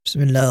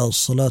بسم الله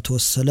والصلاة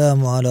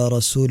والسلام على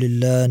رسول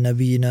الله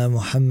نبينا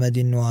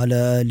محمد وعلى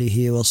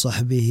آله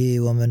وصحبه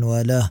ومن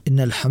والاه. إن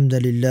الحمد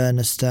لله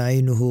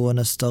نستعينه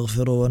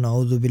ونستغفره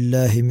ونعوذ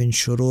بالله من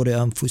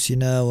شرور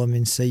أنفسنا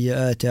ومن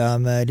سيئات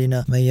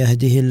أعمالنا. من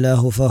يهده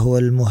الله فهو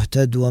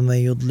المهتد ومن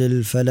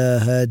يضلل فلا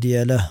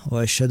هادي له،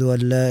 وأشهد أن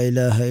لا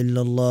إله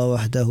إلا الله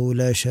وحده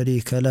لا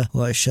شريك له،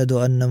 وأشهد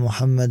أن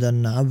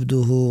محمدا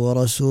عبده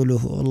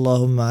ورسوله.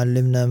 اللهم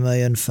علمنا ما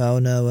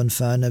ينفعنا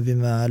وانفعنا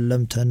بما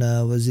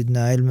علمتنا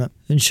وزدنا علما.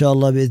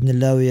 Inshallah,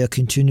 bi'idhnillah, we are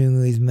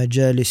continuing with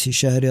Majalis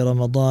Shahri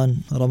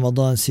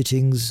Ramadan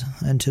Sittings,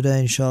 and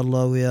today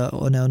inshallah we are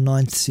on our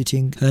 9th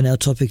sitting, and our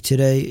topic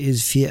today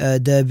is في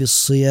آداب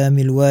الصيام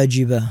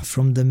الواجبة,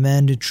 from the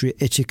mandatory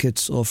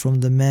etiquettes or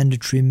from the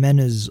mandatory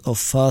manners of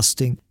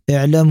fasting.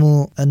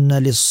 اعلموا أن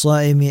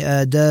للصائم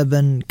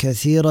آدابا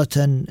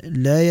كثيرة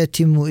لا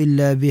يتم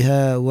إلا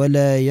بها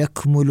ولا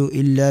يكمل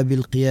إلا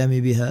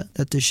بالقيام بها.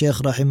 That the Shaykh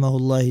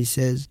rahimahullah, he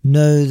says,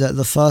 know that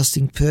the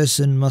fasting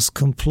person must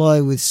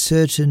comply with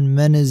certain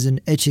manners and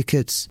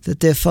etiquettes, that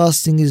their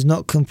fasting is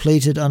not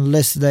completed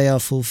unless they are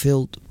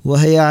fulfilled.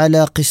 وهي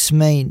على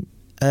قسمين: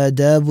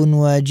 آداب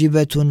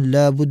واجبة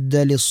لا بد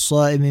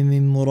للصائم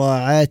من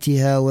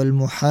مراعاتها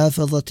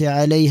والمحافظة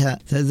عليها.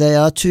 That they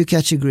are two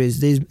categories.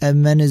 These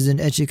manners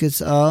and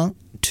etiquettes are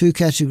two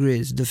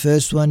categories. The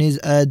first one is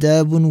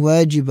adabun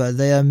wajiba.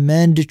 They are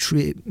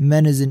mandatory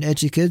manners and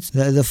etiquettes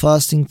that the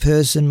fasting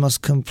person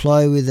must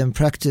comply with and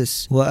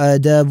practice.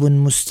 وآداب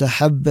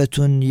مستحبة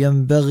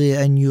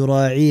ينبغي أن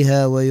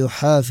يراعيها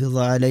ويحافظ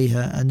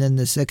عليها. And then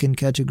the second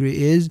category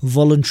is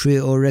voluntary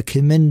or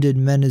recommended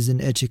manners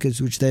and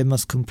etiquettes which they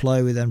must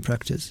comply with and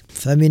practice.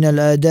 فمن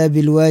الآداب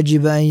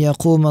الواجبة أن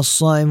يقوم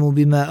الصائم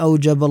بما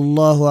أوجب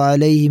الله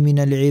عليه من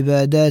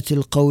العبادات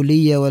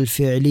القولية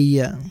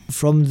والفعلية.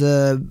 From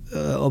the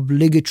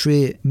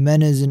obligatory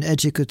manners and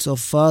etiquettes of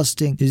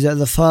fasting is that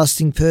the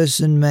fasting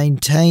person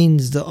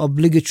maintains the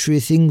obligatory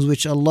things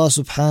which Allah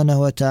subhanahu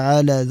wa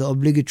ta'ala, the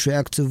obligatory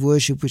acts of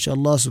worship which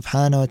Allah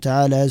subhanahu wa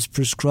ta'ala has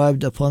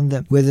prescribed upon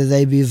them, whether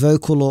they be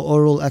vocal or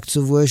oral acts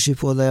of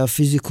worship or they are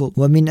physical.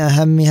 ومن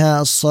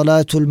أهمها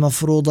الصلاة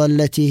المفروضة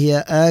التي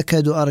هي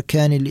آكد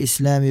أركان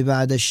الإسلام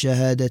بعد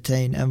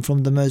الشهادتين. And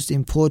from the most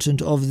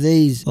important of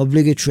these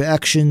obligatory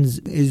actions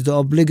is the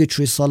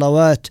obligatory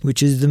salawat,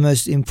 which is the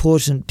most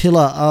important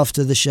pillar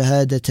after the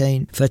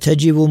shahadatain.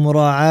 فتجب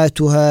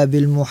مراعاتها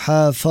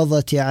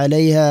بالمحافظة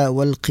عليها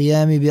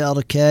والقيام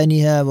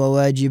بأركانها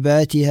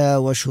وواجباتها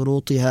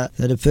وشروطها.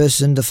 That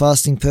the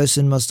fasting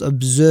person must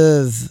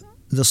observe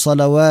the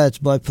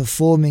salawat by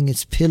performing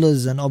its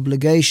pillars and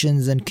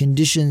obligations and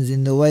conditions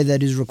in the way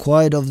that is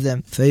required of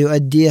them.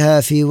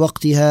 فيؤديها في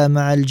وقتها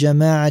مع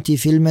الجماعة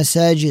في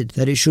المساجد.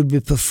 That it should be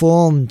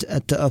performed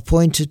at the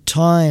appointed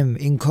time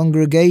in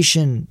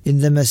congregation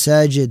in the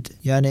masajid,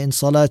 يعني in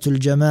salatul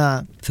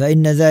jama'a.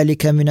 فإن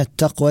ذلك من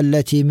التقوى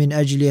التي من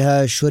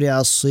أجلها شرع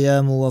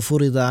الصيام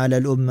وفرض على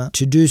الأمة.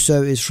 To do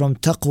so is from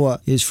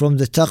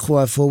the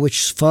taqwa for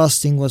which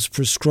fasting was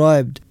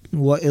prescribed.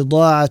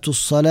 وإضاعة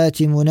الصلاة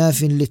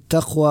مناف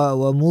للتقوى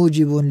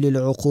وموجب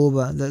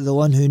للعقوبة. That the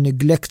one who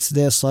neglects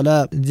their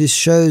salah, this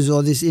shows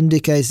or this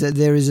indicates that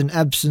there is an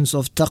absence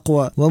of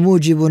taqwa.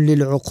 وموجب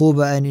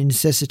للعقوبة, and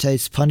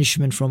necessitates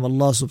punishment from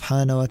Allah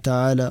subhanahu wa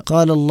ta'ala.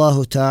 قال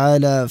الله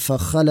تعالى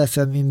فخلف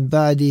من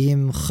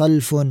بعدهم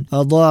خلف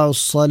أضاعوا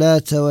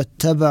الصلاة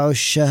واتبعوا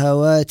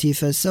الشهوات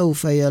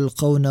فسوف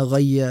يلقون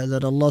غيا.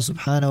 That Allah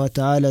subhanahu wa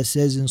ta'ala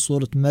says in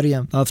Surah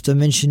Maryam, after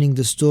mentioning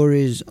the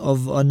stories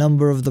of a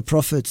number of the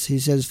prophets, he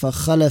says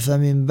فَخَلَفَ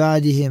مِن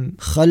بَعْدِهِمْ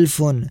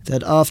خَلْفٌ,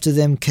 that after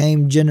them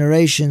came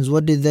generations.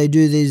 What did they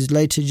do, these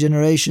later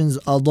generations?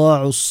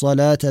 أَضَاعُوا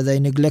الصَّلَاةَ, they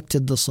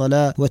neglected the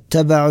salah.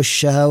 وَاتَّبَعُوا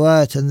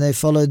الشَّهَوَاتِ, and they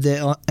followed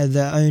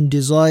their own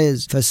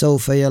desires.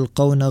 فَسَوْفَ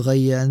يَلْقَوْنَ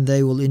غَيًّا, and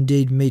they will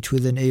indeed meet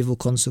with an evil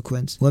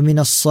consequence. وَمِنَ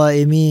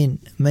الصَّائِمِينَ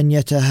مَنْ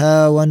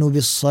يَتَهَاوَنُ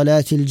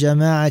بِالصَّلَاةِ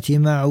الْجَمَاعَةِ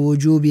مَعْ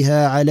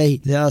وُجُوبِهَا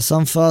عَلَيْهِ. There are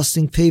some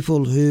fasting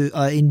people who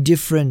are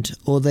indifferent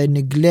or they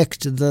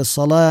neglect the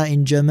salah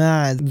in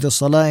jama'ah, the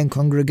salah in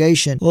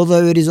congregation,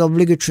 although it is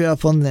obligatory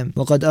upon them.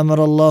 وقد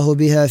أمر الله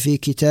بها في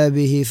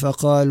كتابه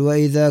فقال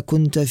وإذا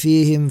كنت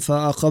فيهم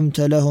فأقمت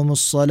لهم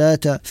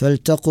الصلاة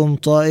فلتقم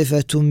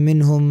طائفة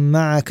منهم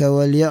معك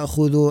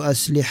وليأخذوا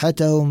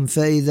أسلحتهم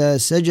فإذا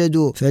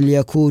سجدوا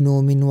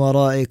فليكونوا من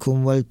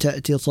ورائكم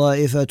ولتأت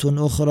طائفة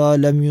أخرى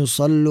لم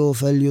يصلوا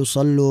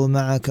فليصلوا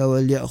معك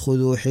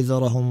وليأخذوا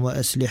حذرهم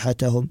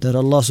وأسلحتهم. That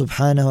Allah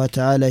subhanahu wa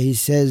ta'ala, he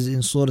says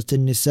in Surah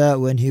An-Nisa,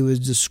 when he was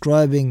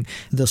describing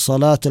the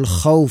Salat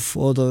al-Khawf,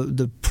 or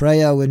the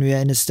prayer when we are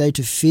in a state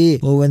of fear,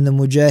 or when the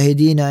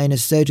mujahideen are in a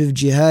state of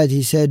jihad,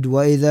 he said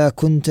وَإِذَا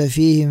كُنْتَ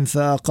فِيهِمْ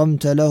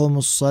فَأَقَمْتَ لَهُمُ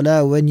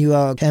الصَّلَاةِ, when you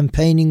are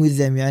campaigning with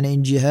them, يعني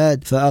in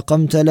jihad,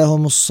 فَأَقَمْتَ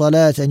لَهُمُ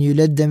الصَّلَاةِ, and you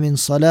led them in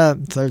salah,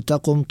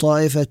 فَلْتَقُمْ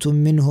طَائِفَةٌ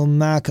مِّنْهُمْ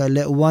مَعَكَ,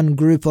 let one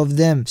group of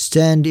them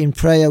stand in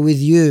prayer with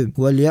you.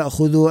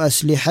 وَلْيَأْخُذُوا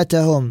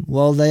أَسْلِحَتَهُم,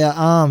 while they are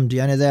armed,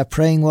 يعني they are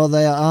praying while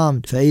they are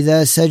armed.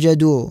 فَإِذَا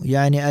سَجَدُوا,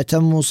 يعني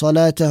أَتَمُّوا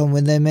صَلَاتَهُم,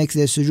 when they make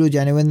their sujood,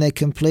 يعني when they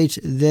complete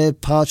their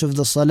part of the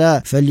the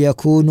salah,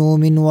 فَلْيَكُونُوا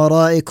مِنْ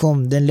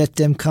وَرَائِكُمْ, then let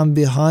them come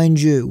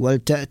behind you,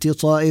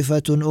 وَلْتَأْتِ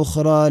طَائِفَةٌ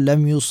أُخْرَى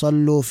لَمْ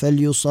يُصَلُّوا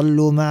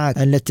فَلْيُصَلُّوا مَعَكَ,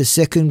 and let the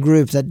second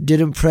group that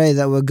didn't pray,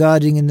 that were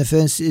guarding in the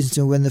first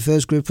instance when the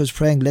first group was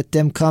praying, let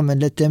them come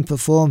and let them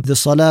perform the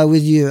salah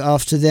with you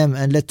after them,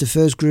 and let the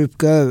first group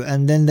go,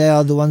 and then they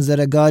are the ones that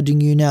are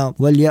guarding you now.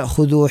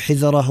 وَلْيَأْخُذُوا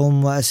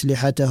حِذْرَهُمْ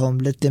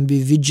وَأَسْلِحَتَهُم, let them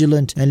be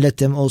vigilant and let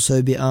them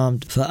also be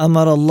armed.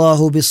 فَأَمَرَ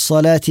اللَّهُ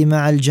بِالصَّلَاةِ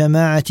مَعَ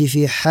الْجَمَاعَةِ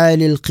فِي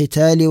حَالِ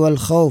الْقِتَالِ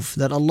وَالْخَوْفِ,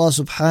 that Allah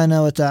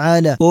subhanahu wa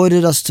ta'ala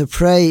ordered us to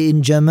pray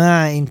in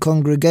jama'ah, in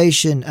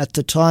congregation, at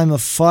the time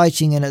of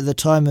fighting and at the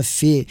time of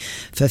fear.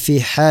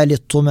 فَفِي حَالِ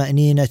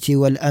الطُّمَأْنِينَةِ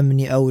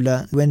وَالْأَمْنِ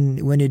أَوْلَى,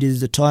 when it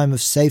is the time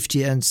of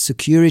safety and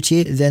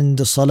security, then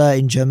the salah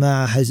in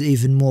jama'ah has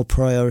even more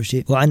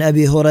priority. وعن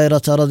أبي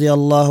هريرة رضي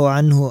الله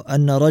عنه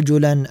أن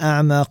رجلا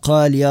أعمى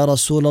قال يا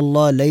رسول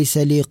الله ليس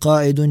لي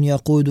قائد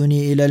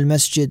يقودني إلى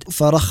المسجد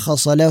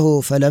فرخص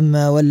له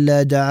فلما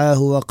ولى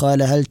دعاه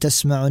وقال هل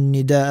تسمع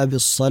النداء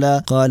بالصلاة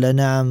قال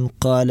نعم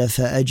قال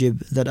فأجب.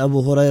 That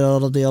Abu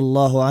Hurairah رضي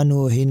الله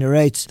عنه, he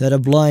narrates that a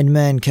blind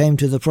man came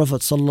to the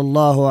Prophet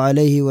sallallahu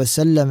alaihi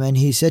wasallam and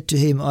he said to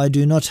him, I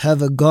do not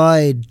have a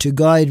guide to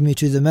guide me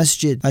to the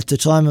masjid at the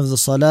time of the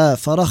salah.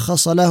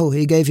 فرخص له,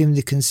 he gave him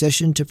the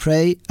concession to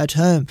pray at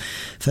home.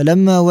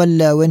 فلما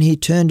ولى, when he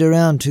turned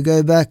around to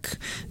go back,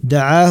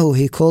 دعاه,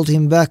 he called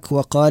him back.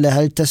 وقال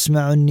هل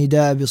تسمع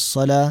النداء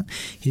بالصلاة,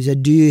 he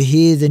said, do you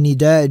hear the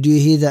nida, do you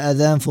hear the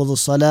adhan for the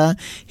salah?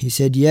 He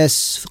said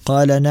yes.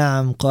 قال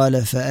نعم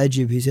قال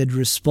فأجب, he said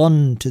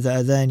respond to the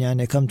adhan,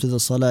 يعني come to the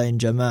salah in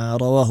jama'ah.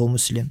 رواه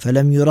مسلم.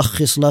 فلم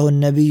يرخص له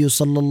النبي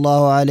صلى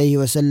الله عليه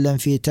وسلم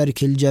في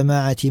ترك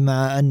الجماعة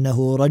مع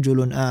أنه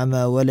رجل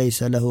أعمى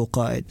وليس له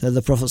قائد. That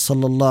the Prophet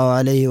صلى الله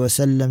عليه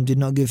وسلم did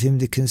not give him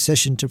the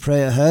concession to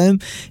pray at home,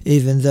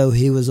 even though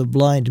he was a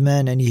blind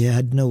man and he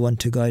had no one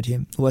to guide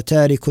him.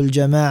 وتارك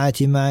الجماعة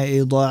مع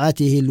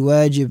إضاعته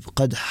الواجب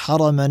قد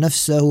حرم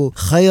نفسه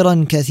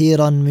خيرا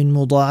كثيرا من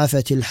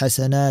مضاعفة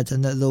الحسنات,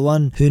 and that the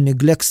one who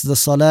neglects the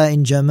salah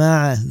in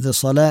jama'ah, the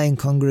salah in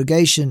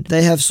congregation,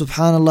 they have,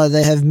 subhanallah,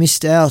 they have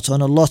missed out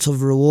on a lot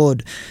of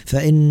reward.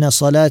 فإن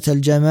صلاة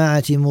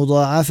الجماعة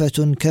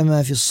مضاعفة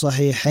كما في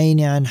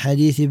الصحيحين عن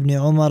حديث ابن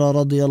عمر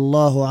رضي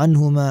الله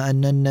عنهما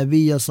أن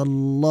النبي صلى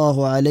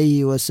الله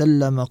عليه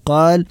وسلم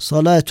قال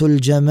صلاة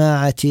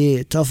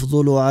الجماعة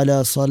تفضل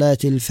على صلاة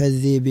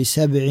الفذ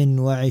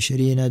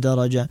ب27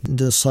 درجة.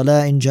 The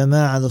salah in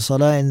jama'ah, the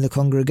salah in the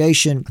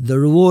congregation, the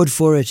reward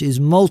for it is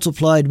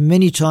multiplied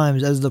many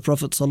times, as the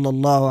Prophet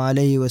sallallahu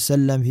alaihi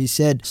wasallam, he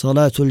said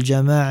salatul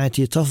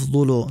jama'ati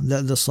tafdulu,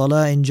 that the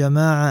salah in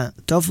jama'ah,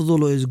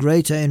 tafdulu, is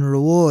greater in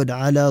reward,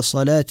 ala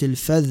salatil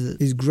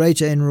fadh, is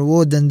greater in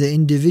reward than the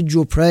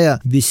individual prayer,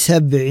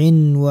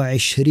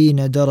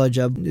 ب27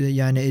 درجة,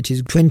 يعني it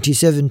is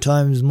 27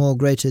 times more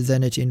greater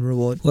than it in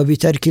reward.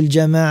 وبترك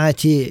الجماعة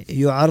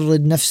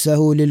يعرض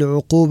نفسه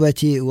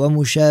للعقوبة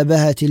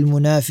ومشابهة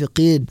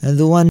المنافقين, and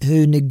the one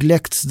who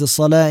neglects the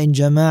salah in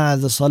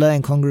jama'ah, the salah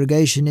in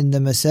congregation in the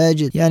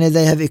masajid, yani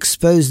they have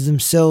exposed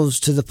themselves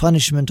to the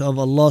punishment of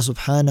Allah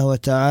subhanahu wa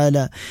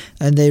ta'ala,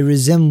 and they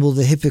resemble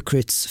the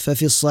hypocrites.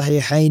 ففي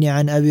الصحيحين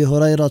عن أبي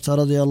هريرة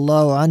رضي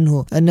الله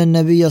عنه أن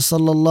النبي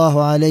صلى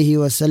الله عليه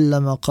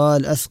وسلم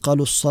قال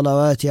أثقل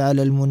الصلوات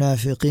على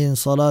المنافقين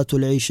صلاة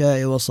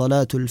العشاء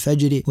وصلاة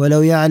الفجر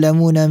ولو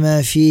يعلمون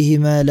ما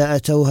فيهما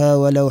لأتوها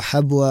ولو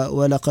حبوا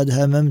ولقد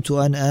هممت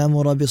أن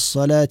آمر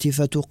بالصلاة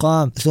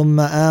فتقام ثم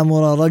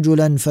آمر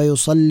رجلا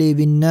فيصلي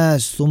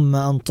بالناس ثم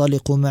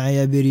أنطلق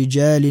معي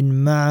برجال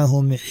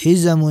معهم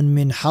حزم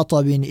من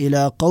حطب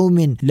إلى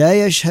قوم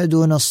لا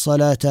يشهدون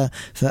الصلاة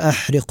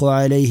فأحرق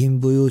عليهم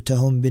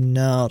بيوتهم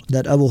بالنار.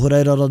 That Abu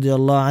Hurairah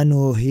radiallahu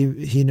anhu,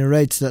 he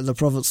narrates that the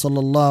Prophet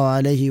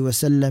sallallahu alayhi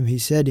wasallam, he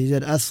said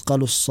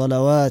أثقل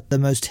الصلوات, the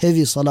most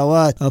heavy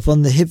salawat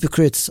upon the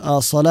hypocrites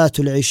are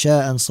Salatul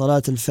Isha and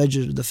Salatul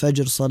Fajr, the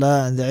Fajr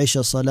Salah and the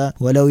Isha Salah.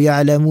 ولو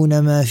يعلمون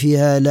ما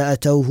فيها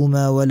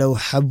لأتوهما ولو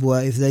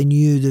حبوا, if they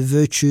knew the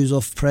virtues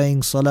of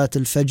praying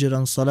Salatul Fajr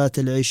and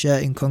Salatul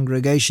Isha in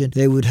congregation,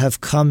 they would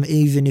have come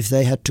even if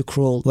they had to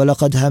crawl.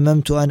 ولقد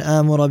هممت أن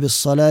آمر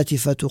بالصلاة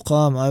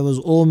فتقام, I was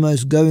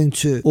almost going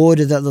to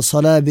order that the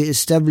Salah be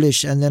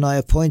established, and then I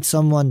appoint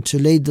someone to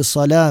lead the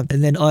Salah,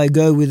 and then I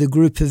go with a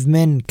group of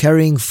men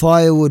carrying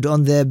firewood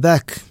on their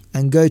back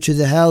and go to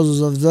the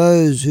houses of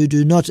those who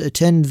do not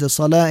attend the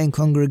salah in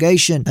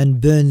congregation and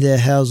burn their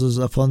houses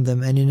upon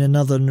them. And in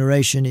another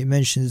narration it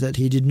mentions that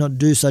he did not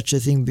do such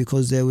a thing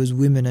because there was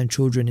women and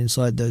children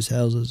inside those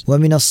houses.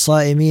 وَمِنَ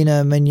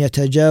الصَّائِمِينَ مَنْ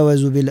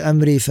يَتَجَاوَزُ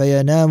بِالْأَمْرِ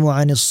فَيَنَامُ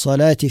عَنِ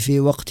الصَّلَاةِ فِي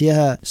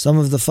وَقْتِهَا. Some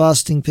of the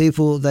fasting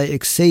people, they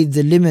exceed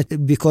the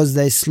limit because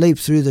they sleep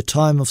through the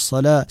time of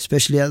salah,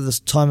 especially at the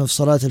time of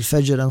Salat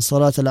al-Fajr and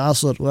Salat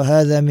al-Asr.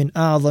 وَهَذَا مِنْ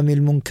أَعْظَمِ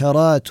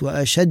الْمُنْكَرَاتِ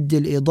وَأَشَدِّ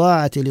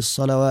الْإِضَاعَةِ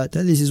لِلصَّلَوَاتِ.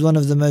 This is is one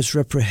of the most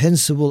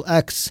reprehensible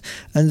acts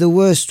and the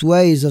worst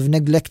ways of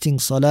neglecting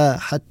salah.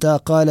 حتى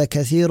قال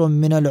كثير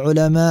من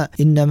العلماء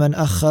إن من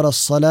أخر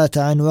الصلاة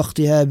عن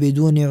وقتها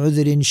بدون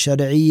عذر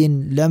شرعي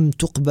لم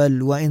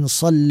تقبل وإن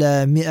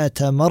صلى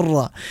 100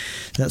 مرة.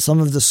 That some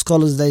of the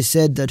scholars, they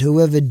said that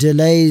whoever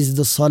delays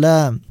the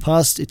salah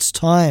past its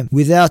time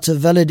without a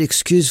valid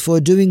excuse for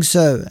doing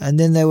so, and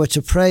then they were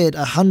to pray it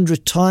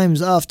 100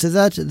 times after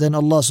that, then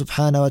Allah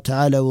subhanahu wa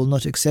ta'ala will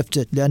not accept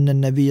it. لأن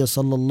النبي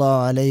صلى الله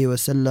عليه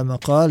وسلم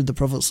قال, the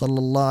Prophet صلى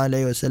الله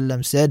عليه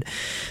وسلم said,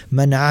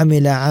 من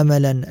عمل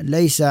عملا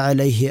ليس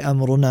عليه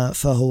أمرنا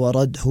فهو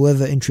رد.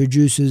 Whoever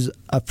introduces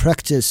a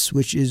practice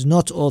which is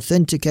not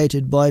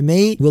authenticated by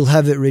me will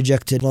have it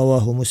rejected.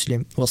 رواه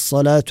مسلم.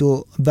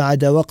 والصلاة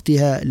بعد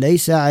وقتها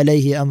ليس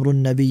عليه أمر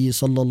النبي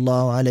صلى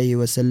الله عليه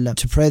وسلم.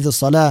 To pray the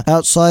salah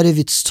outside of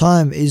its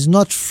time is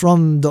not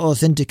from the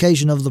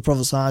authentication of the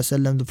Prophet صلى الله عليه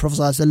وسلم. The Prophet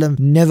صلى الله عليه وسلم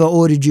never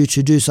ordered you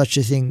to do such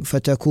a thing.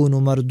 فتكون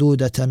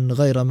مردودة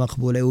غير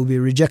مقبولة. It will be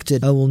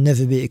rejected and will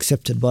never be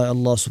accepted by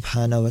Allah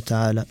subhanahu wa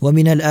ta'ala.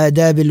 ومن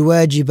الآداب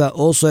الواجبة,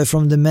 also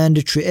from the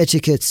mandatory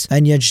etiquettes,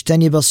 أن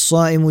يجتنب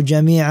الصائم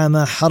جميع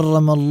ما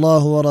حرم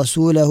الله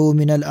ورسوله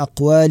من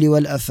الأقوال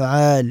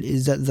والأفعال,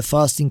 is that the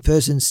fasting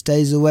person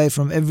stays away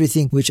from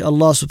everything which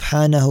Allah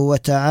subhanahu wa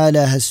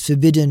ta'ala has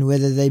forbidden,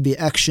 whether they be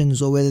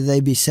actions or whether they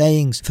be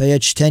sayings.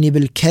 فيجتنب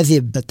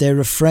الكذب, that they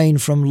refrain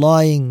from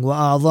lying.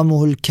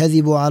 وأعظمه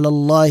الكذب على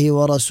الله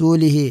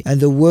ورسوله, and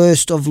the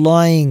worst of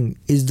lying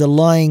is the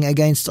lying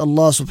against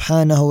Allah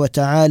subhanahu wa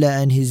ta'ala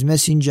and His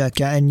Messenger.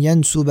 كأن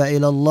ينسب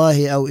إلى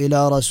الله أو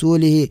إلى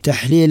رسوله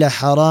تحليل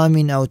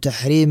حرام أو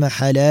تحريم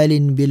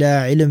حلال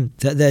بلا علم,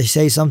 that they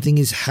say something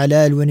is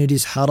halal when it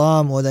is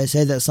haram, or they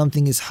say that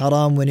something is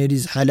haram when it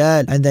is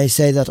halal, and they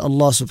say that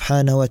Allah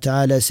subhanahu wa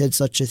ta'ala said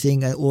such a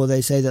thing, or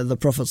they say that the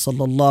Prophet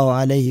sallallahu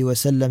alayhi wa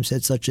sallam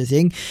said such a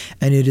thing,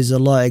 and it is a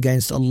lie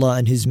against Allah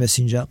and His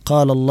Messenger.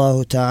 قال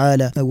الله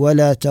تعالى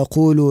ولا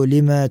تقولوا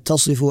لما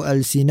تصف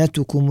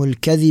ألسنتكم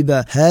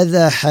الكذب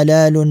هذا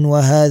حلال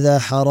وهذا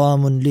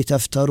حرام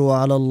لتفتروا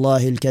على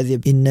الله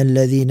الكذب إن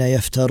الذين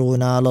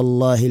يفترون على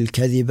الله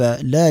الكذب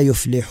لا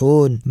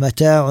يفلحون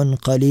متاع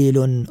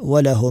قليل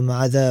ولهم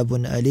عذاب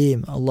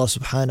أليم. Allah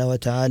subhanahu wa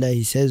ta'ala,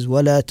 He says,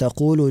 وَلَا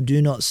تَقُولُوا,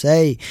 do not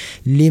say,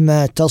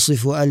 لِمَا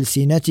تَصِفُ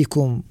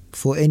أَلْسِنَتِكُمْ,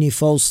 for any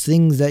false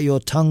things that your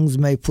tongues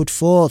may put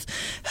forth.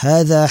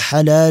 هذا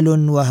حلال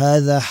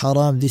وهذا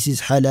حرام, this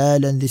is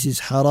halal and this is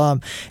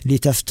haram.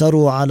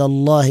 لتفتروا على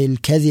الله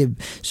الكذب,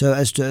 so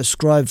as to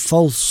ascribe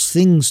false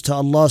things to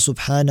Allah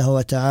subhanahu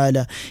wa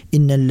ta'ala.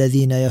 إن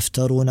الذين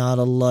يفترون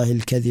على الله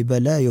الكذب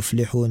لا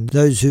يفلحون,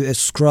 those who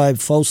ascribe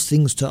false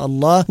things to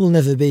Allah will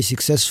never be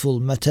successful.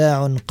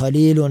 متاع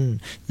قليل,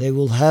 they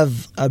will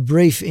have a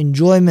brief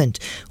enjoyment.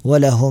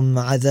 ولهم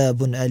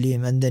عذاب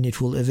أليم, and then it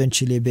will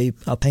eventually be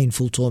a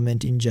painful torment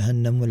in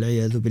Jahannam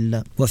والعياذ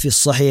بالله. وفي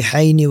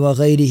الصحيحين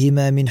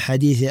وغيرهما من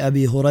حديث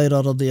أبي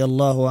هريرة رضي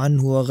الله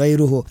عنه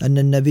وغيره أن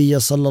النبي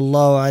صلى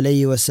الله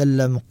عليه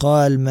وسلم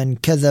قال من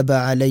كذب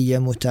علي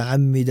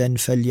متعمدا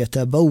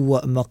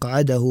فليتبوأ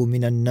مقعده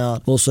من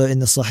النار. Also in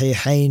the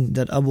Sahihain,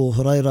 that Abu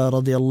Hurairah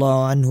رضي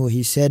الله عنه,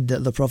 he said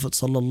that the Prophet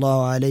صلى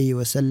الله عليه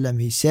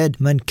وسلم, he said,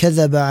 من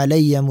كذب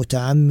علي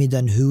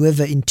متعمدا,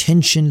 whoever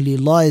intentionally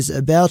lies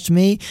about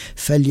me,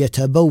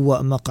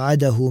 فليتبوأ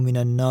مقعده من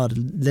النار,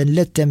 then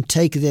let them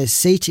take their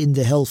seat in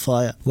the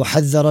hellfire.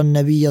 وحذر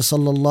النبي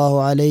صلى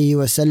الله عليه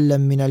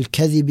وسلم من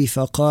الكذب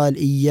فقال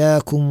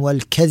إياكم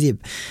والكذب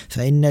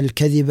فإن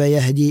الكذب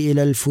يهدي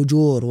إلى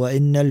الفجور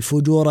وإن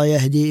الفجور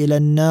يهدي إلى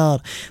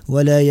النار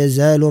ولا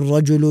يزال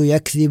الرجل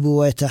يكذب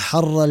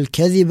ويتحرى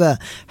الكذب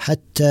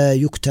حتى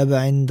يكتب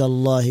عند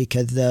الله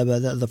كذابا.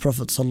 That the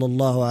Prophet صلى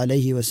الله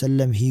عليه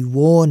وسلم, he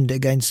warned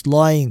against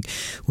lying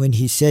when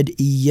he said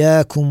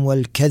إياكم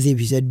والكذب,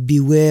 he said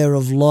beware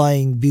of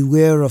lying,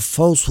 beware of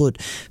falsehood.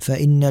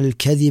 فإن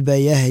الكذب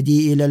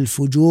يهدي إلى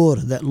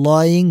الفجور, that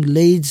lying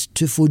leads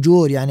to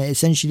fujur, يعني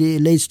essentially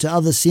it leads to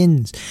other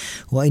sins.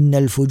 وإن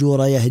الفجور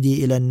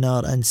يهدي إلى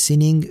النار, and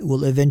sinning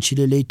will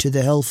eventually lead to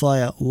the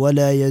hellfire.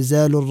 ولا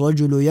يزال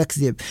الرجل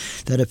يكذب,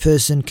 that a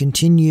person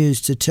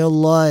continues to tell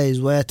lies.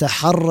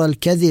 ويتحرى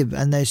الكذب,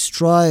 and they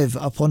strive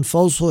upon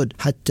falsehood.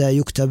 حتى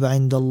يكتب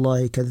عند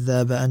الله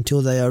كذابا,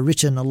 until they are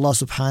written, Allah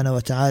subhanahu wa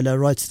ta'ala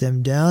writes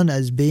them down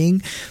as being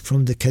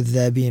from the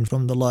كذابين,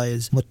 from the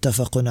liars.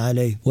 متفق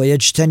عليه.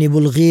 ويجتنب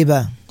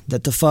الغيبة,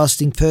 that the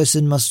fasting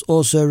person must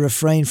also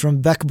refrain from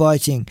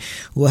backbiting.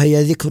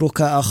 وَهِيَ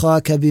ذِكْرُكَ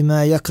أَخَاكَ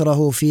بِمَا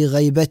يَكْرَهُ فِي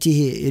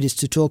غَيْبَتِهِ, it is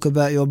to talk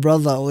about your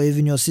brother or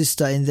even your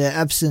sister in their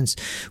absence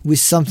with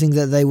something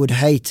that they would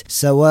hate.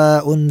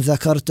 سَوَاءٌ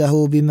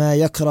ذَكَرْتَهُ بِمَا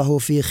يَكْرَهُ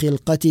فِي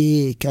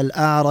خِلْقَتِهِ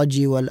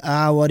كَالْأَعْرَجِ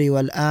وَالْأَعْوَرِ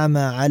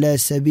وَالْأَعْمَى عَلَى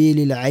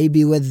سَبِيلِ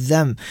الْعَيْبِ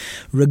وَالذَّمِّ,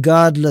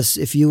 regardless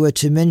if you were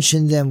to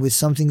mention them with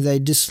something they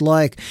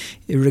dislike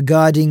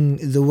regarding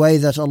the way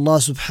that Allah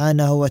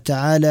subhanahu wa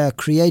ta'ala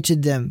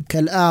created them.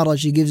 كَالْأَعْرَجِ,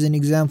 al-a'raj, he gives an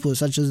example,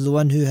 such as the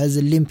one who has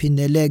a limp in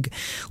their leg,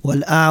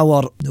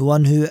 wal-a'war, the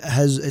one who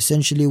has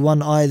essentially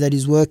one eye that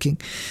is working,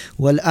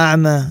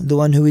 wal-a'ma, the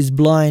one who is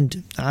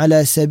blind,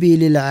 ala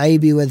sabil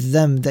al-'aybi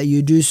wal-dham, that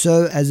you do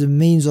so as a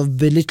means of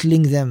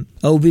belittling them,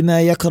 أو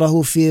بما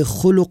يكره في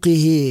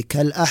خلقه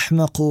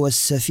كالأحمق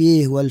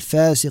والسفيه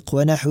والفاسق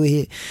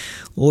ونحوه,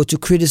 or to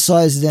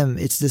criticize them.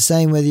 It's the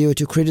same whether you were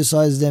to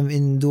criticize them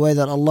in the way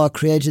that Allah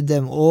created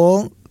them,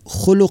 or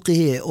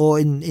khuluqihi, or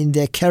in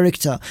their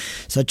character,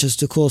 such as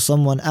to call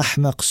someone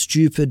ahmaq,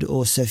 stupid,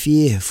 or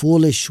safih,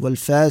 foolish, wal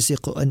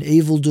fasiq, an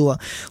evildoer,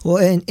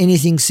 or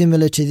anything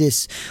similar to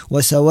this.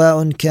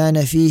 وَسَوَاءٌ كَانَ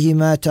فِيهِ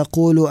مَا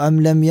تَقُولُ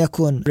أَمْ لَمْ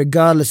يَكُنْ,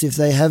 regardless if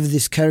they have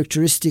this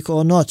characteristic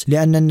or not.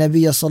 لأن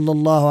النبي صلى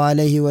الله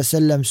عليه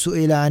وسلم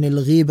سئل عن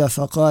الغيبة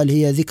فقال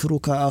هي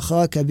ذكرك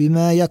أخاك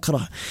بما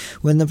يكره.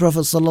 When the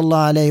Prophet صلى الله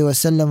عليه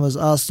وسلم was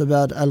asked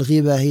about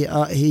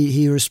al-ghiba,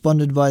 he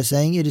responded by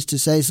saying, it is to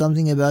say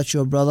something about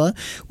your brother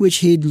which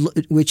he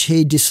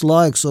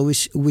dislikes or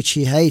which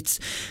he hates.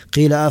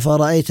 قِيلَ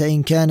أَفَرَأَيْتَ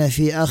إِنْ كَانَ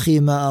فِي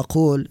أَخِي مَا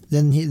أَقُولُ,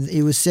 then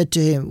he was said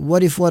to him,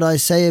 what if what I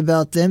say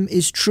about them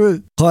is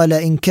true? قَالَ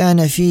إِنْ كَانَ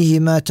فِيهِ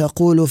مَا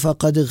تَقُولُ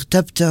فَقَدْ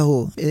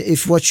اغْتَبْتَهُ,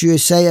 if what you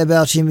say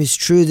about him is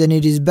true, then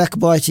it is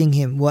backbiting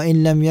him.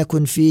 وَإِنْ لَمْ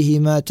يَكُنْ فِيهِ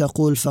مَا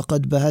تَقُولُ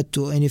فَقَدْ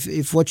بَهَتْتُ, and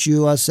if what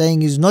you are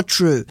saying is not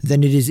true,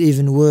 then it is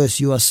even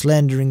worse, you are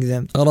slandering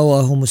them.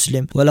 رواه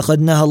مسلم. وَلَقَدْ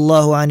نَهَى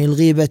اللَّهُ عَنِ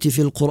الْغِيبَةِ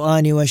فِي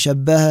الْقُرْآنِ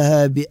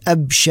وَشَبَّهَهَا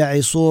بأبشع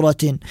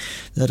صورة,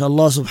 that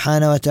Allah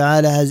subhanahu wa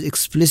ta'ala has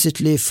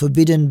explicitly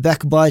forbidden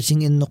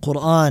backbiting in the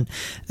Quran,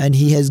 and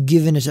He has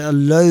given it a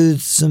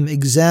loathsome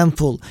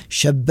example.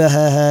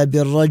 شبهها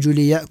بالرجل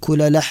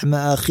يأكل لحم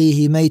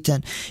أخيه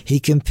ميتا, He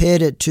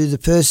compared it to the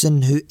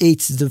person who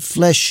eats the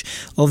flesh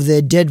of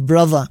their dead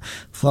brother.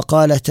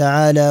 فقال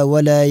تعالى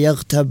ولا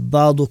يغتب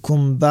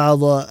بعضكم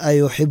بعضا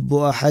أيحب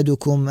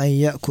أحدكم أن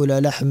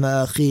يأكل لحم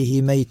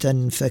أخيه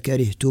ميتا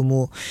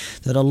فكرهتموه,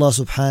 that Allah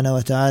subhanahu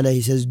wa ta'ala,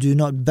 He says, do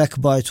not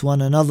backbite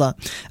one another.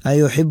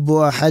 أيحب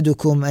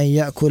أحدكم أن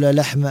يأكل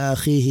لحم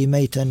أخيه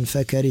ميتا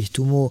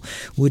فكرهتموه,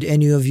 would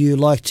any of you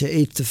like to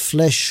eat the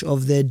flesh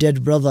of their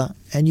dead brother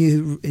and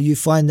you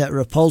find that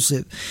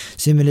repulsive?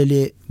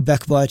 Similarly,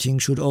 backbiting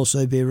should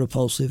also be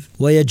repulsive.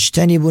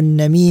 وَيَجْتَنِبُ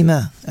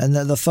النَّمِيمَةِ, and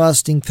that the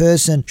fasting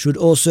person should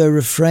also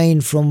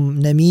refrain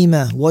from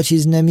nameemah. What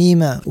is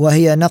nameemah?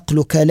 وَهِيَ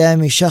نَقْلُ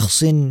كَلَامِ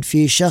شَخْصٍ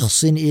فِي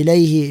شَخْصٍ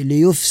إِلَيْهِ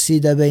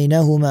لِيُفْسِدَ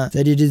بَيْنَهُمَا,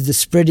 that it is the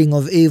spreading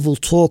of evil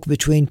talk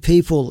between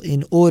people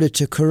in order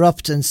to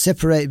corrupt and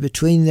separate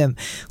between them.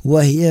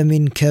 وَهِيَ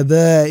مِنْ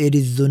كَبَائِرِ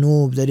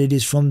الذُّنُوبِ, that it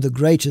is from the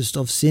greatest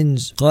of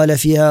sins. قال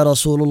فيها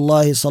رسول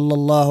الله صلى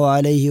الله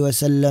عليه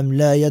وسلم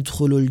لا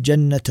يدخل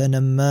الجنة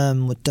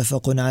نمام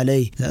متفق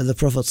عليه, that the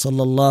Prophet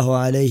صلى الله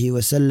عليه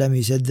وسلم,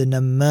 he said the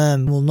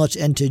nammam will not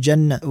enter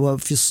Jannah.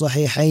 وفي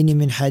الصحيحين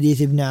من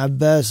حديث ابن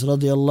عباس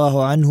رضي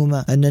الله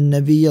عنهما أن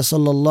النبي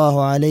صلى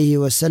الله عليه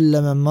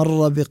وسلم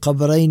مر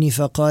بقبرين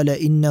فقال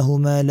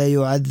إنهما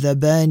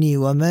ليعذبان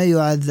وما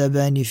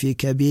يعذبان في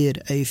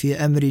كبير, أي في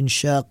أمر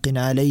شاق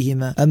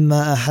عليهما,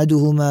 أما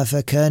أحدهما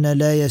فكان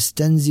لا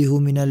يستنزه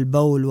من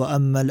البول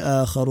وأما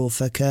الآخر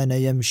فكان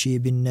يمشي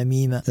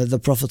بالنميمة. That the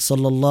Prophet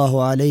صلى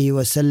الله عليه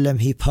وسلم,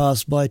 he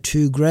passed by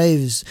two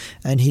graves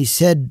and he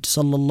said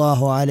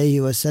sallallahu alayhi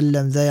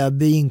wasallam, they are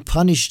being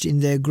punished in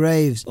their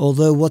graves,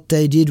 although what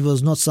they did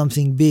was not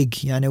something big.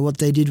 What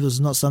they did was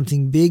not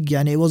something big.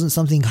 It wasn't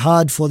something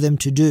hard for them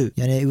to do.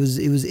 It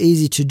was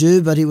easy to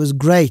do, but it was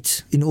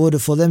great in order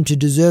for them to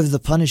deserve the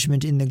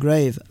punishment in the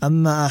grave.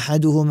 أما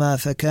أحدهما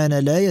فكان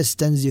لا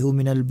يستنزه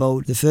من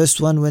البول. The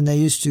first one, when they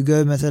used to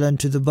go مثلا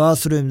to the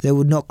bathroom, they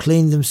would not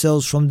clean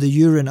themselves from the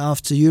urine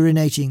after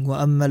urinating.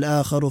 وأما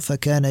الآخر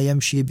فكان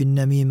يمشي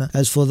بالنميمة.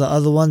 As for the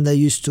other one, they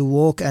used to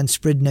walk and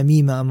spread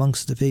nameemah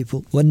amongst the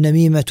people.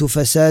 وَالنَّمِيمَةُ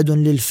فَسَادٌ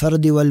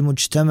لِلْفَرْدِ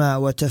وَالْمُجْتَمَعِ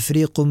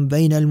وَتَفْرِيقٌ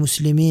بَيْنَ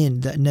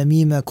الْمُسْلِمِينَ, that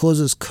nameemah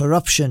causes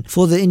corruption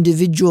for the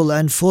individual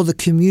and for the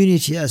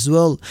community as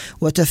well.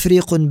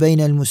 وَتَفْرِيقٌ بَيْنَ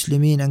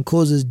الْمُسْلِمِينَ, and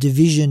causes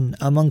division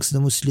amongst the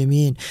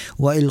Muslimin.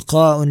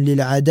 وَإِلْقَاءٌ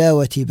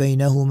لِلْعَدَاوَةِ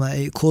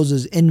بَيْنَهُمَا, it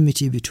causes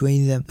enmity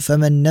between them.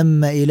 فَمَنْ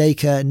نَمَّ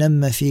إِلَيْكَ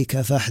نَمَّ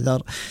فِيكَ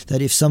فَاحْذَرْ,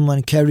 that if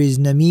someone carries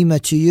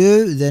nameemah to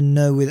you, then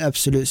know with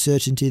absolute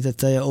certainty that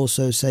they are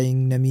also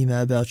saying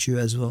nameemah about you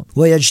as well.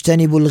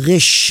 وَيَجْتَنِبُ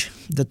الْغِشِّ,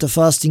 that the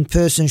fasting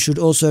person should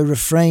also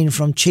refrain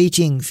from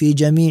cheating في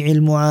جميع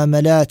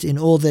المعاملات, in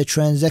all their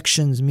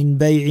transactions, من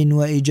بيع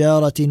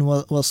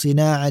وإجارة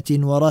وصناعة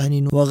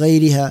ورهن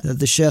وغيرها. That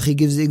the Shaykh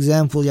gives the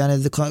example,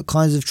 the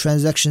kinds of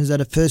transactions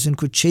that a person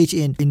could cheat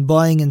in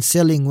buying and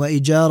selling,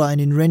 وإجارة,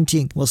 and in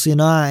renting,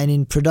 وصناعة, and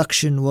in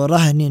production,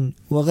 ورهن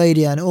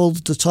وغيرها, and all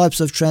the types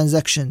of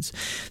transactions.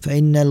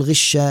 فإن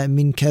الغش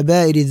من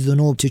كبائر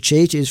الذنوب, to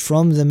cheat is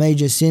from the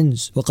major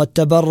sins. وقد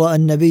تبرأ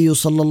النبي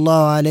صلى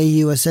الله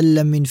عليه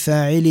وسلم من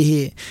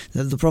فاعله,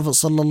 that the Prophet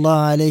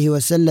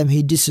ﷺ,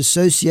 he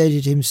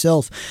disassociated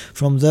himself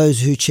from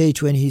those who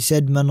cheat when he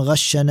said, من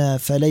غشنا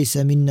فليس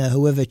منا,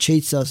 whoever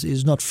cheats us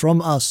is not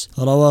from us.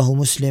 رواه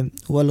مسلم.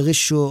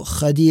 والغش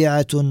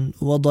خديعة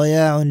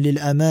وضياع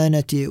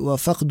للأمانة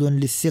وفقد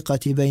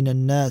للثقة بين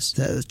الناس.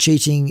 That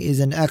cheating is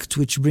an act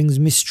which brings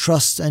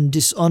mistrust and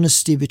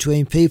dishonesty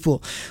between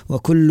people.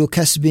 وكل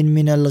كسب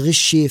من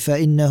الغش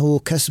فإنه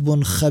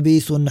كسب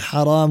خبيث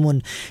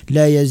حرام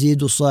لا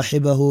يزيد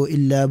صاحبه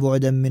إلا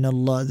بعدا من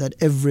الله. That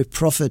every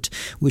profit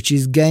which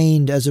is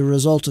gained as a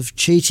result of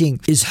cheating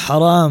is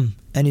haram,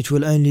 and it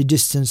will only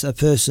distance a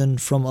person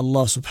from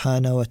Allah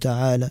subhanahu wa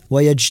ta'ala.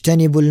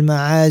 وَيَجْتَنِبُ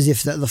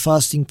الْمَعَازِفِ, that the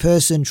fasting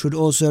person should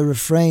also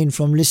refrain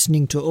from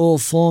listening to all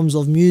forms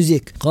of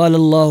music. قال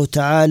الله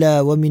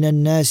تعالى وَمِنَ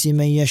النَّاسِ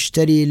مَنْ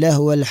يَشْتَرِي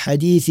لَهْوَ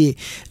الْحَدِيثِ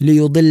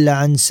لِيُضِلَّ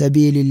عَنْ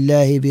سَبِيلِ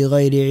اللَّهِ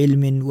بِغَيْرِ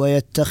عِلْمٍ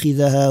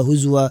وَيَتَّخِذَهَا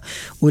هُزُوًا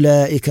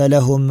أُولَئِكَ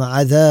لَهُمْ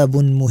عَذَابٌ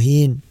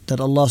مُهِينٌ. That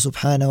Allah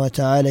subhanahu wa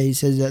ta'ala, he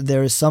says that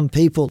there are some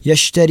people,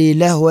 يَشْتَرِي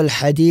لَهْوَ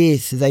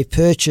الْحَدِيثِ, they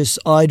purchase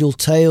idle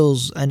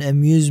tales and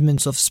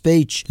amusements of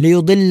speech,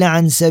 لِيُضِلَّ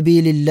عَنْ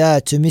سَبِيلِ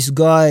اللَّهِ, to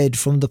misguide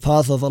from the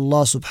path of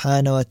Allah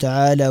subhanahu wa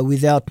ta'ala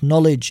without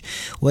knowledge,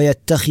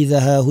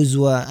 وَيَتَّخِذَهَا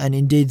هُزْوًا, and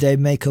indeed they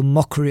make a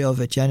mockery of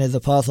it, yani the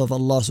path of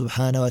Allah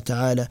subhanahu wa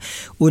ta'ala.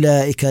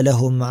 أُولَئِكَ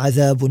لَهُمْ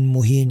عَذَابٌ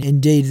مُهِينٌ,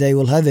 indeed they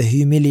will have a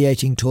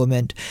humiliating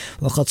torment.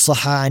 وَقَدْ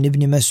صَحَّ عَنْ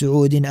ابْنِ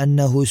مَسْعُودٍ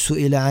أَنَّهُ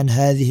سُئِلَ عَنْ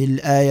هذه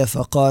الآية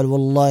فقال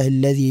والله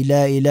الذي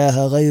لا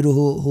إله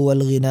غيره هو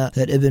الغناء.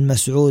 That Ibn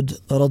Mas'ud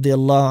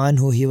radiallahu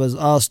anhu, he was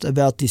asked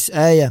about this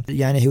ayah,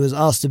 yani he was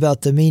asked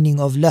about the meaning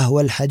of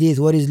lahwa al-hadith.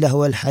 What is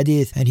lahwa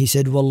al-hadith? And he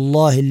said,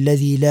 Wallahi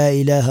alladhi la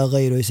ilaha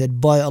ghayruhu, he said,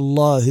 by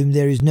Allah whom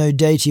there is no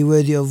deity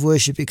worthy of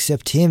worship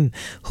except him,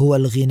 huwa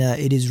al-ghina,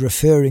 it is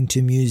referring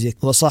to music.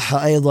 وصح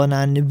أيضا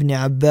عن ابن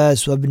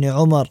عباس وابن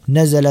عمر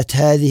نزلت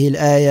هذه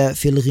الآية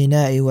في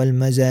الغناء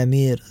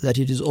والمزامير. That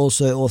it is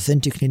also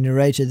authentically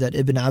narrated that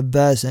Ibn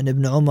Abbas and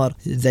Ibn Umar,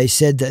 they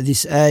said that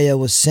this ayah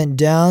was sent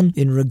down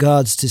in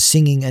regards to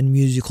singing and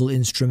musical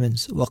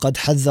instruments. وقد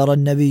حذر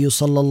النبي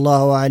صلى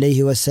الله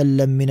عليه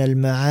وسلم من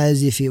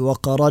المعازف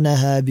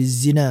وقرنها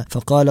بالزنا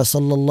فقال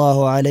صلى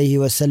الله عليه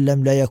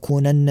وسلم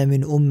ليكونن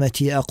من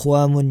أمتي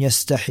أقوام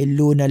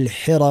يستحلون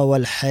الحر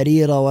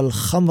والحرير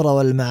والخمر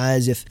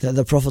والمعازف. That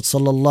the Prophet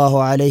صلى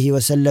الله عليه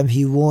وسلم,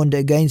 he warned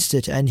against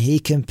it and he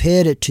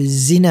compared it to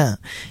zina.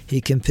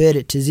 He compared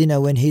it to zina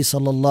when he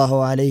صلى الله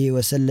عليه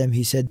وسلم,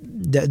 he said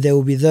that there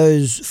will be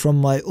those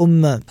from my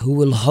ummah who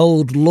will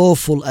hold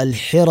lawful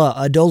al-hira,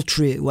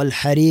 adultery,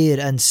 wal-harir,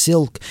 and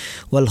silk,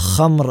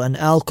 wal-khamr, and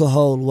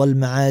alcohol,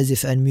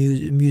 wal-ma'azif, and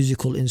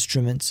musical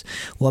instruments.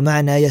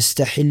 وَمَعْنَى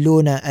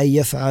يَسْتَحِلُّونَ أَن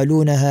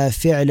يَفْعَلُونَها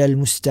فِعْلَ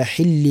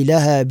الْمُسْتَحِلِّ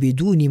لَهَا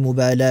بِدُونِ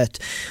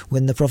مُبَالَاةٍ.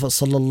 When the Prophet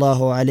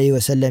sallallahu alayhi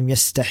wasallam,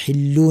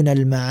 يَسْتَحِلُّونَ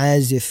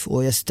الْمَعَازِف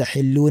or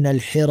يَسْتَحِلُّونَ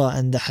الْحِرَ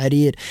and the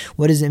harir,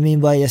 what does it mean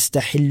by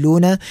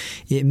يَسْتَحِلُّونَ?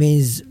 It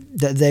means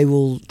that they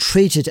will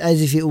treat it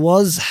as if it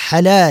was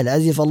halal,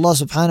 as if Allah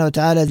subhanahu wa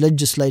ta'ala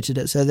legislated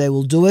it. So they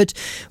will do it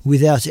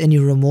without any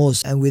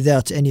remorse and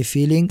without any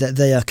feeling that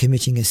they are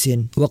committing a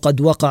sin. وَقَدْ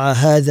وَقَعَ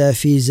هَذَا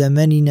فِي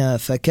زَمَنِنَا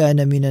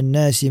فَكَانَ مِنَ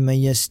النَّاسِ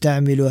مَنْ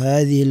يَسْتَعْمِلُ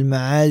هَذِهِ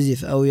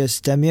الْمَعَازِفِ أَوْ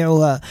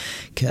يَسْتَمِعُهَا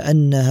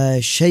كَأَنَّهَا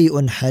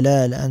شَيْءٌ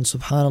حَلَال. And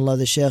subhanallah,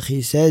 the Shaykh,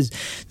 he says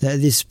that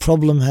this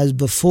problem has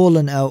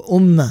befallen our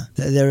ummah,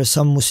 that there are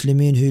some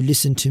Muslimin who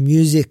listen to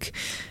music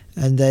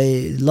and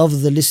they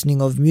love the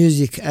listening of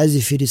music as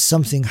if it is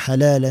something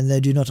halal, and they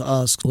do not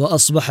ask.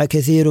 وأصبح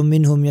كثير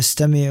منهم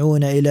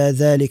يستمعون إلى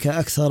ذلك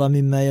أكثر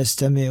مما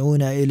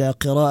يستمعون إلى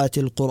قراءة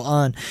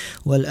القرآن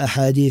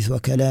والأحاديث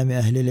وكلام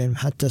أهل العلم.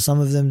 Hatta some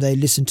of them, they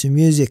listen to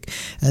music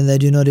and they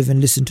do not even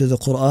listen to the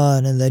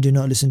Quran, and they do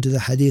not listen to the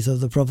hadith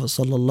of the Prophet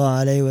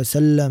sallallahu alaihi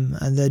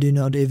wasallam, and they do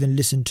not even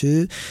listen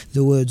to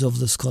the words of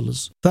the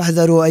scholars.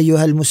 فاحذروا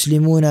أيها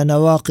المسلمون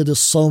نواقض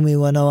الصوم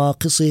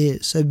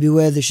ونواقصه. So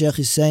beware, the Shaykh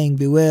is saying,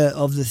 beware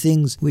of the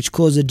things which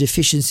cause a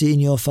deficiency in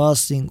your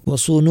fasting.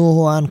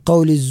 وصونوه عن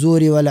قول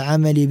الزور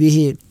والعمل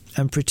به,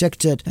 and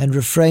protect it and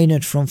refrain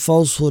it from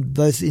falsehood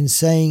both in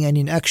saying and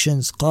in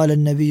actions. قال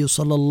النبي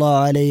صلى الله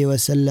عليه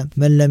وسلم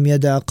من لم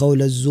يدع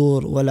قول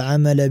الزور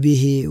والعمل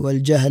به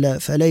والجهل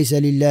فليس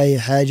لله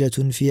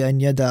حاجة في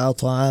أن يدع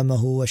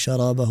طعامه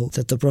وشرابه.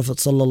 That the Prophet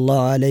صلى الله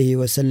عليه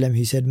وسلم,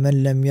 he said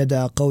من لم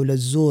يدع قول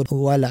الزور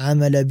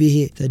والعمل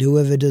به, that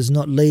whoever does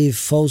not leave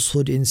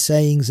falsehood in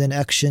sayings and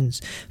actions,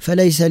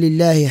 فليس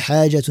لله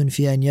حاجة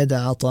في أن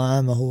يدع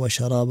طعامه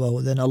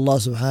وشرابه, then Allah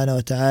subhanahu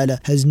wa ta'ala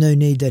has no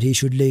need that he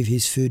should leave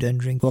his food and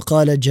drink.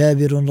 وقال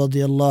جابر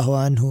رضي الله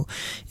عنه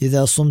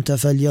إذا صمت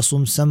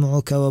فليصم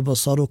سمعك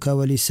وبصرك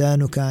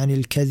ولسانك عن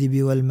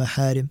الكذب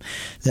والمحارم.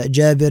 That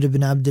Jabir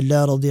ibn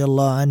Abdullah رضي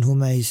الله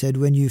عنهما, he said,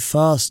 when you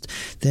fast,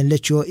 then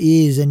let your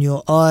ears and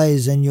your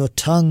eyes and your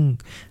tongue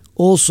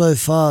also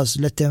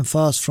fast. Let them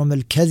fast from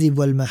al-kadhib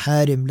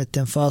wal-maharim, let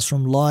them fast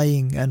from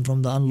lying and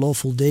from the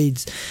unlawful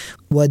deeds.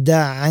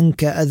 ودع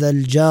عنك أذى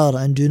الجار,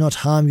 and do not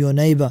harm your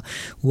neighbor.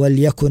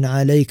 وَلْيَكُنْ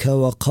عَلَيْكَ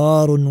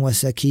وَقَارٌ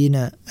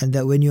وَسَكِينَةٌ, and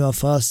that when you are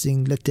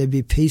fasting, let there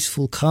be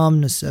peaceful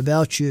calmness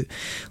about you.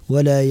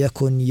 وَلَا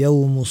يَكُنْ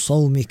يَوْمُ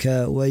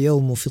صَوْمِكَ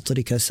وَيَوْمُ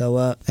فِطْرِكَ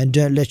سَوَاءٌ, and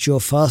don't let your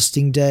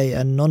fasting day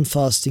and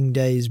non-fasting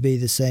days be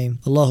the same.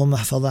 اللهم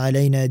احفظ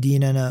علينا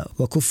ديننا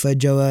وكف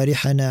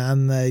جوارحنا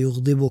عما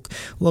يغضبك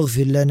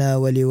واغفر لنا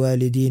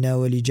ولوالدينا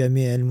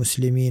ولجميع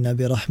المسلمين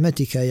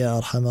برحمتك يا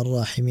أرحم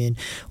الراحمين.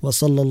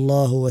 وصلى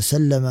الله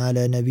وسلم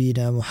على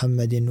نبينا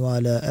محمد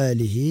وعلى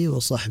آله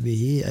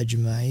وصحبه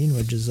أجمعين,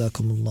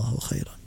 وجزاكم الله خيرا.